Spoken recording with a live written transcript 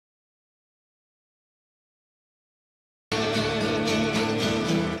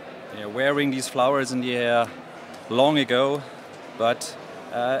wearing these flowers in the air long ago, but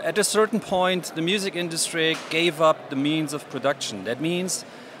at a certain point the music industry gave up the means of production. That means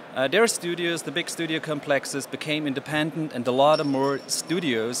their studios, the big studio complexes, became independent and a lot of more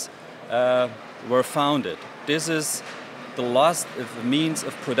studios were founded. This is the loss of the means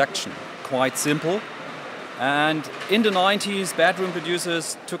of production, quite simple. And in the 90s, bedroom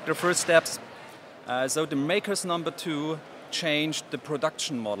producers took their first steps. So the Makers #2 changed the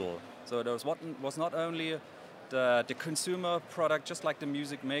production model. So there was not only the consumer product, just like the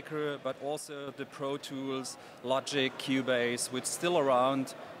Music Maker, but also the Pro Tools, Logic, Cubase, which is still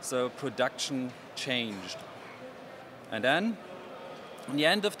around. So production changed. And then, in the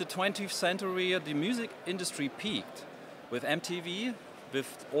end of the 20th century, the music industry peaked with MTV,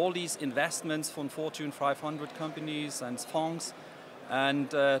 with all these investments from Fortune 500 companies and songs, and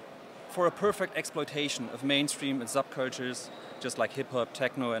for a perfect exploitation of mainstream and subcultures, just like hip-hop,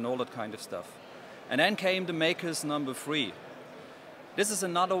 techno, and all that kind of stuff. And then came the Makers #3. This is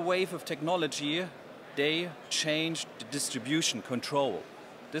another wave of technology. They changed the distribution control.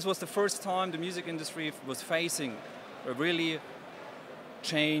 This was the first time the music industry was facing a really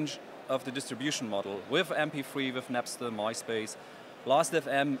change of the distribution model with MP3, with Napster, MySpace,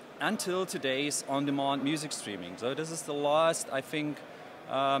 Last.fm, until today's on-demand music streaming. So this is the last, I think,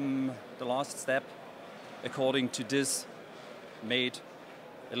 the last step, according to this, made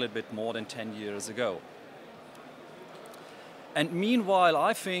a little bit more than 10 years ago. And meanwhile,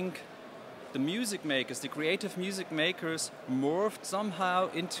 I think the music makers, the creative music makers, morphed somehow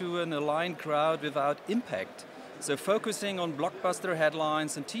into an aligned crowd without impact. So focusing on blockbuster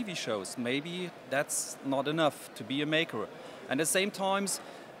headlines and TV shows, maybe that's not enough to be a maker. And at the same time,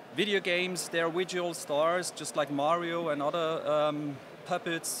 video games, they're visual stars, just like Mario and other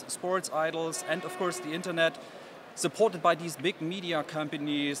puppets, sports idols, and of course the internet, supported by these big media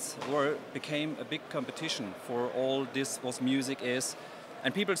companies, became a big competition for all this what music is,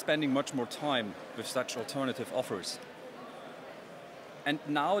 and people spending much more time with such alternative offers. And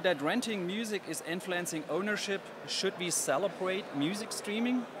now that renting music is influencing ownership, should we celebrate music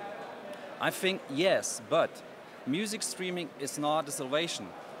streaming? I think yes, but music streaming is not the salvation.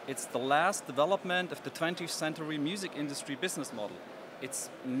 It's the last development of the 20th century music industry business model. It's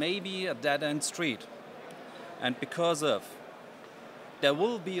maybe a dead-end street. And because of, there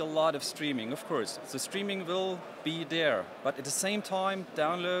will be a lot of streaming, of course. So streaming will be there, but at the same time,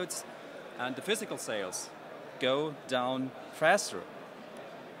 downloads and the physical sales go down faster.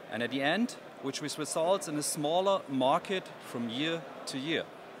 And at the end, which results in a smaller market from year to year.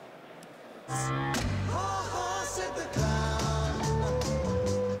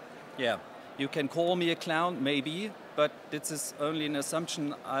 Yeah, you can call me a clown, maybe, but this is only an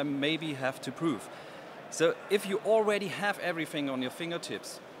assumption I maybe have to prove. So if you already have everything on your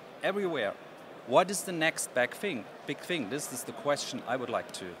fingertips, everywhere, what is the next big thing? This is the question I would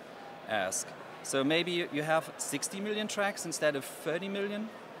like to ask. So maybe you have 60 million tracks instead of 30 million?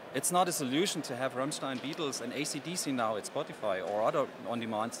 It's not a solution to have Rammstein, Beatles and AC/DC now at Spotify or other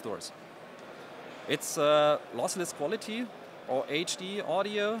on-demand stores. It's lossless quality or HD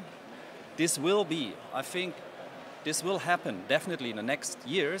audio. This will be, I think, this will happen definitely in the next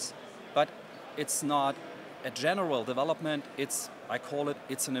years, but it's not a general development, I call it,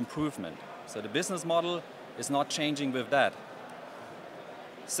 it's an improvement. So the business model is not changing with that.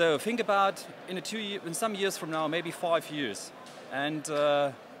 So think about in some years from now, maybe 5 years, and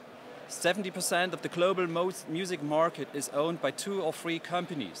 70% of the global music market is owned by 2 or 3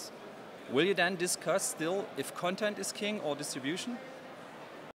 companies. Will you then discuss still if content is king or distribution?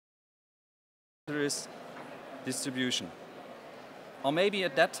 There is distribution. Or maybe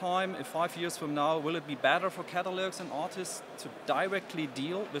at that time, in 5 years from now, will it be better for catalogs and artists to directly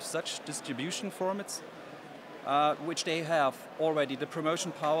deal with such distribution formats, which they have already the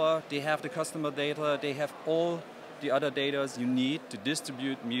promotion power, they have the customer data, they have all the other data you need to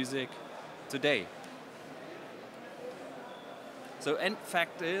distribute music today. So in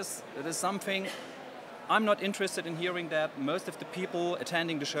fact it is something I'm not interested in hearing that. Most of the people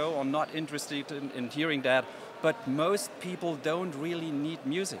attending the show are not interested in hearing that. But most people don't really need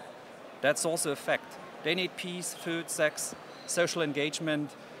music. That's also a fact. They need peace, food, sex, social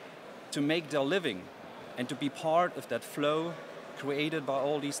engagement to make their living and to be part of that flow created by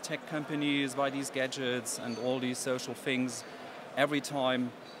all these tech companies, by these gadgets and all these social things every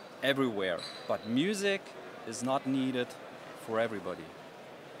time, everywhere. But music is not needed for everybody.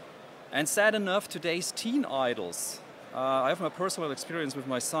 And sad enough, today's teen idols, I have my personal experience with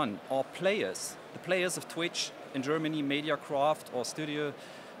my son, are players. The players of Twitch in Germany, Mediacraft or Studio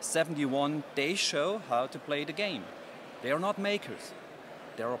 71, they show how to play the game. They are not makers.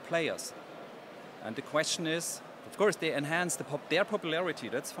 there are players. And the question is, of course, they enhance their popularity,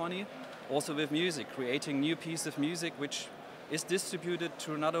 that's funny, also with music, creating new piece of music which is distributed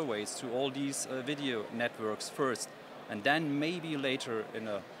through another ways, to all these video networks first, and then maybe later in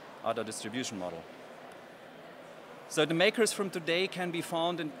a other distribution model. So the makers from today can be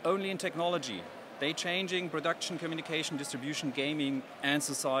found only in technology. They changing production, communication, distribution, gaming, and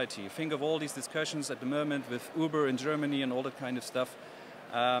society. Think of all these discussions at the moment with Uber in Germany and all that kind of stuff.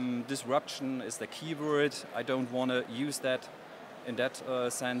 Disruption is the key word. I don't want to use that in that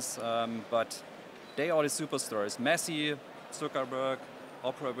sense, but they are the superstars. Messi, Zuckerberg,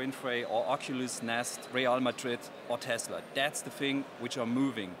 Oprah Winfrey, or Oculus, Nest, Real Madrid, or Tesla. That's the thing which are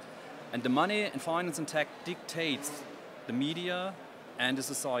moving. And the money and finance and tech dictates the media and the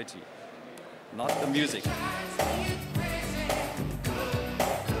society, not the music.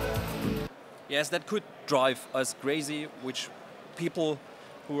 Yes, that could drive us crazy, which people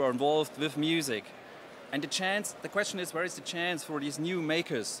who are involved with music. And the question is, where is the chance for these new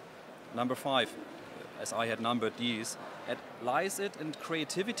makers? Number 5, as I had numbered these. Lies it in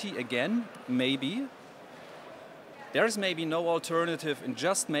creativity again? Maybe. There is maybe no alternative in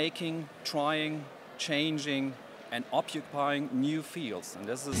just making, trying, changing, and occupying new fields. And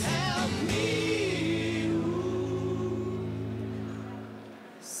this is...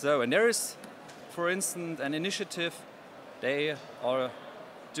 So, and there is, for instance, an initiative. They are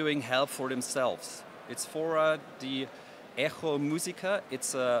doing help for themselves. It's for the Echo Musica.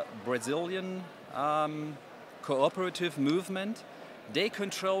 It's a Brazilian cooperative movement. They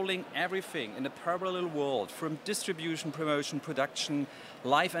controlling everything in a parallel world, from distribution, promotion, production,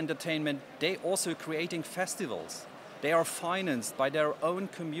 live entertainment. They also creating festivals. They are financed by their own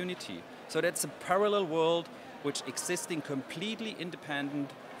community. So that's a parallel world which existing completely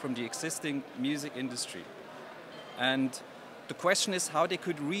independent from the existing music industry. And the question is how they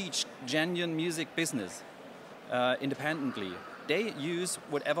could reach genuine music business independently. They use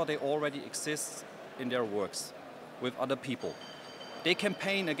whatever they already exist in their works with other people. They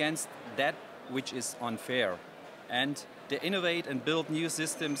campaign against that which is unfair, and they innovate and build new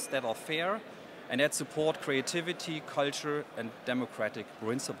systems that are fair and that support creativity, culture, and democratic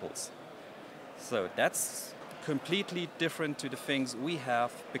principles. So that's completely different to the things we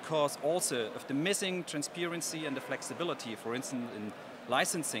have, because also of the missing transparency and the flexibility, for instance, in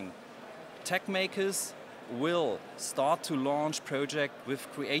licensing. Tech makers will start to launch projects with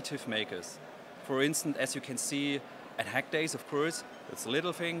creative makers. For instance, as you can see at Hack Days, of course, it's a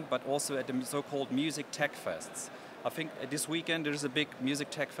little thing, but also at the so-called MusicTechFests. I think this weekend there's a big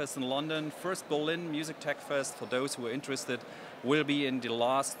MusicTechFest in London. First Berlin MusicTechFest, for those who are interested, will be in the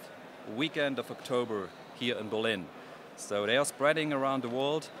last weekend of October here in Berlin. So they are spreading around the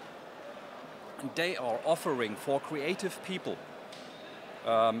world, and they are offering for creative people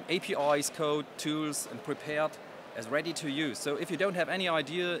APIs, code, tools, and prepared as ready to use. So if you don't have any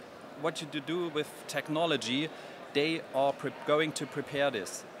idea what you do with technology, they are going to prepare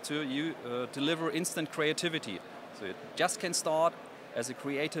this to deliver instant creativity. So you just can start as a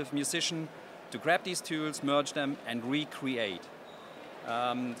creative musician to grab these tools, merge them, and recreate.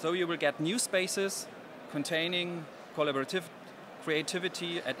 So you will get new spaces containing collaborative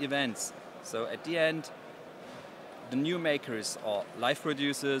creativity at events. So at the end, the new makers are live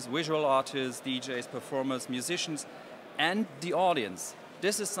producers, visual artists, DJs, performers, musicians, and the audience.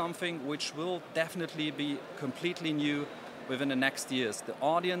 This is something which will definitely be completely new within the next years. The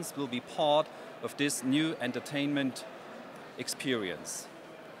audience will be part of this new entertainment experience.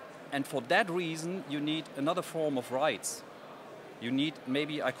 And for that reason, you need another form of rights. You need,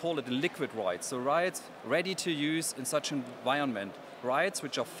 maybe I call it the liquid rights. So rights ready to use in such an environment. Rights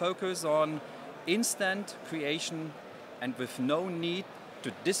which are focused on instant creation and with no need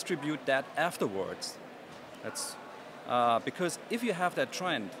to distribute that afterwards. That's because if you have that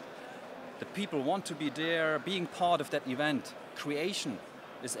trend, the people want to be there, being part of that event. Creation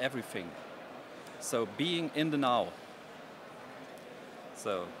is everything. So being in the now.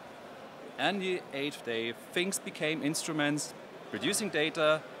 So, and the 8th day, things became instruments, producing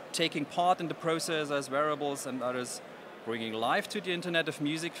data, taking part in the process as variables and others, bringing life to the Internet of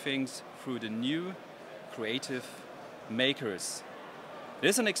Music things through the new creative makers.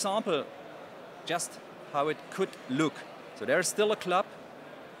 This is an example just how it could look. So there is still a club,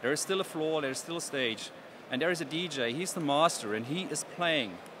 there is still a floor, there is still a stage, and there is a DJ, he's the master and he is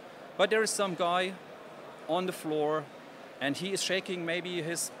playing. But there is some guy on the floor and he is shaking maybe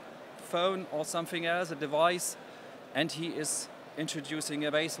his phone or something else, a device, and he is introducing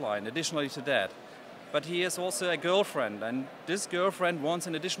a bass line additionally to that. But he is also a girlfriend, and this girlfriend wants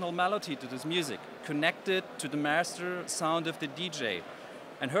an additional melody to this music, connected to the master sound of the DJ.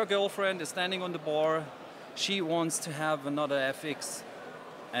 and her girlfriend is standing on the bar. She wants to have another FX,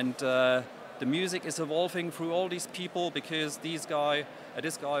 and the music is evolving through all these people because this guy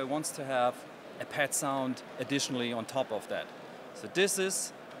wants to have a pad sound additionally on top of that. So this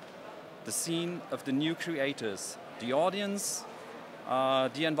is the scene of the new creators, the audience,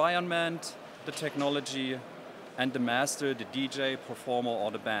 the environment, the technology, and the master, the DJ, performer,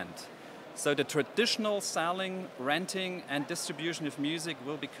 or the band. So the traditional selling, renting, and distribution of music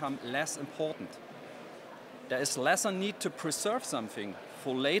will become less important. There is less a need to preserve something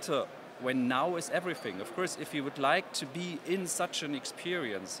for later when now is everything. Of course, if you would like to be in such an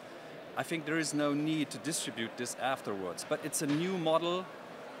experience, I think there is no need to distribute this afterwards. But it's a new model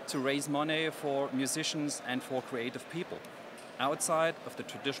to raise money for musicians and for creative people outside of the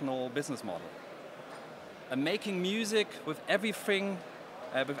traditional business model. And making music with everything,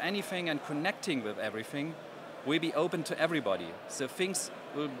 with anything, and connecting with everything will be open to everybody. So things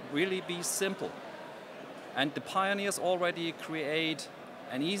will really be simple. And the pioneers already create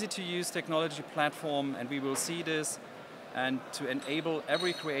an easy-to-use technology platform, and we will see this, and to enable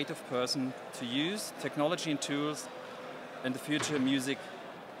every creative person to use technology and tools in the future music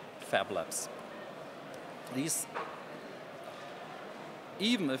fab labs. These,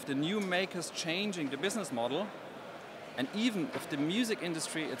 even if the new makers changing the business model, and even if the music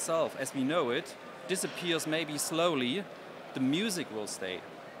industry itself, as we know it, disappears maybe slowly, the music will stay.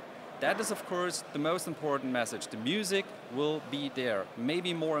 That is, of course, the most important message. The music will be there.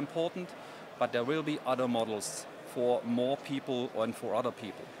 Maybe more important, but there will be other models for more people and for other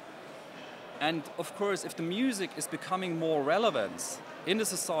people. And of course, if the music is becoming more relevant in the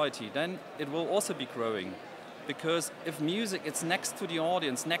society, then it will also be growing. Because if music is next to the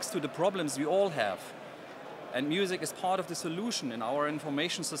audience, next to the problems we all have, and music is part of the solution in our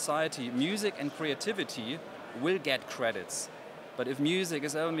information society, music and creativity will get credits. But if music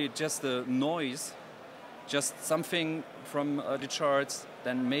is only just a noise, just something from the charts,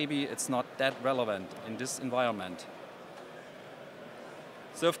 then maybe it's not that relevant in this environment.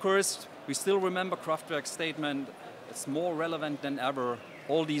 So of course, we still remember Kraftwerk's statement, it's more relevant than ever.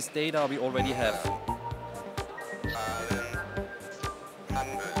 All these data we already have.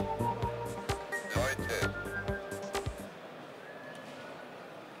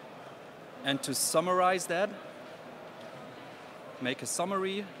 And to summarize that, make a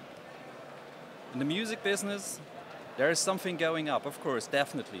summary. In the music business, there is something going up, of course,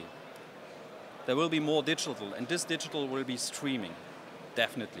 definitely. There will be more digital, and this digital will be streaming,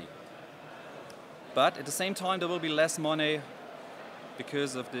 definitely. But at the same time, there will be less money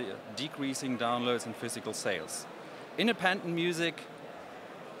because of the decreasing downloads and physical sales. Independent music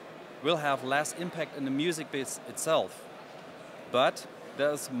will have less impact in the music biz itself, but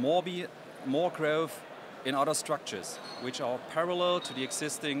there's more growth in other structures, which are parallel to the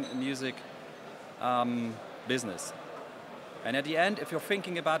existing music business. And at the end, if you're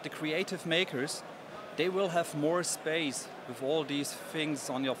thinking about the creative makers, they will have more space with all these things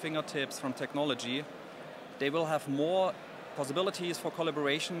on your fingertips from technology. They will have more possibilities for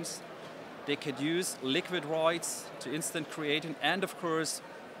collaborations. They could use liquid rights to instant creating, and of course,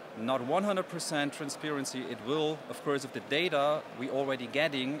 not 100% transparency. It will, of course, if the data we already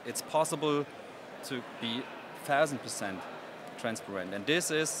getting, it's possible to be 1000% transparent. And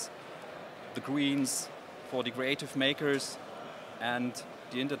this is the greens for the creative makers and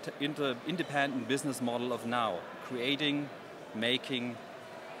the independent business model of now. Creating, making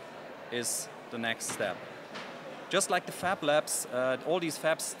is the next step. Just like the fab labs, all these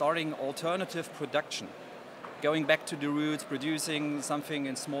fabs starting alternative production. Going back to the roots, producing something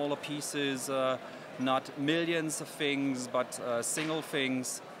in smaller pieces, not millions of things, but single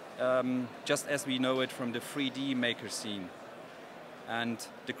things, just as we know it from the 3D maker scene. And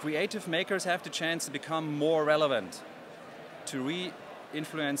the creative makers have the chance to become more relevant, to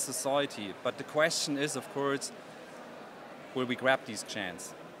re-influence society. But the question is, of course, will we grab this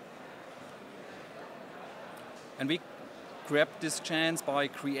chance? And we grab this chance by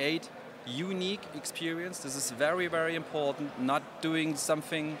create unique experience. This is very, very important. Not doing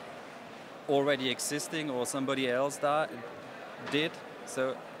something already existing or somebody else did.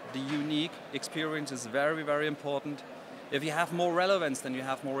 So the unique experience is very, very important. If you have more relevance, then you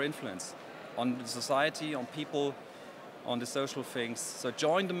have more influence on the society, on people, on the social things. So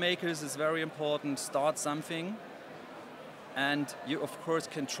join the makers is very important. Start something. And you, of course,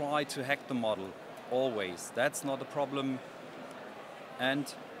 can try to hack the model. Always. That's not a problem.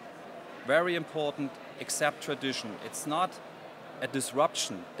 And very important, accept tradition. It's not a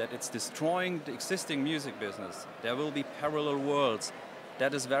disruption, that it's destroying the existing music business. There will be parallel worlds.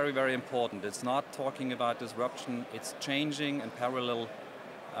 That is very, very important. It's not talking about disruption, it's changing and parallel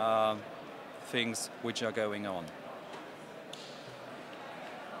things which are going on.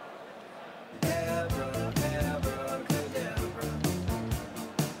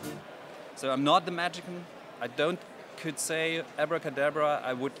 So I'm not the magician. I could say abracadabra.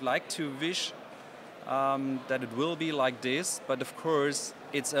 I would like to wish that it will be like this, but of course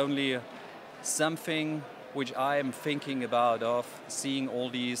it's only something which I am thinking about of seeing all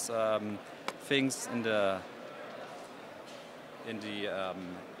these things in the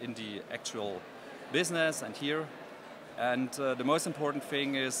actual business and here. And the most important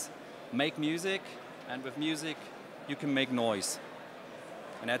thing is make music, and with music you can make noise,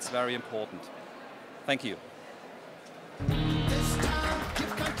 and that's very important. Thank you.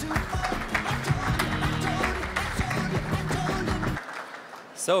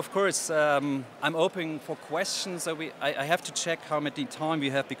 So of course I'm open for questions. So I have to check how much time we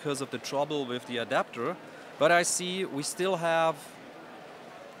have because of the trouble with the adapter. But I see we still have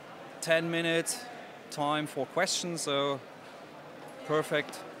 10 minutes time for questions. So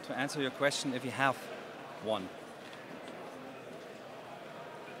perfect to answer your question if you have one.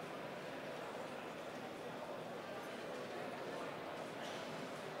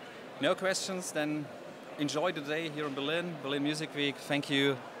 No questions? Then enjoy the day here in Berlin Music Week. Thank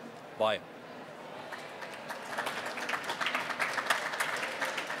you. Bye.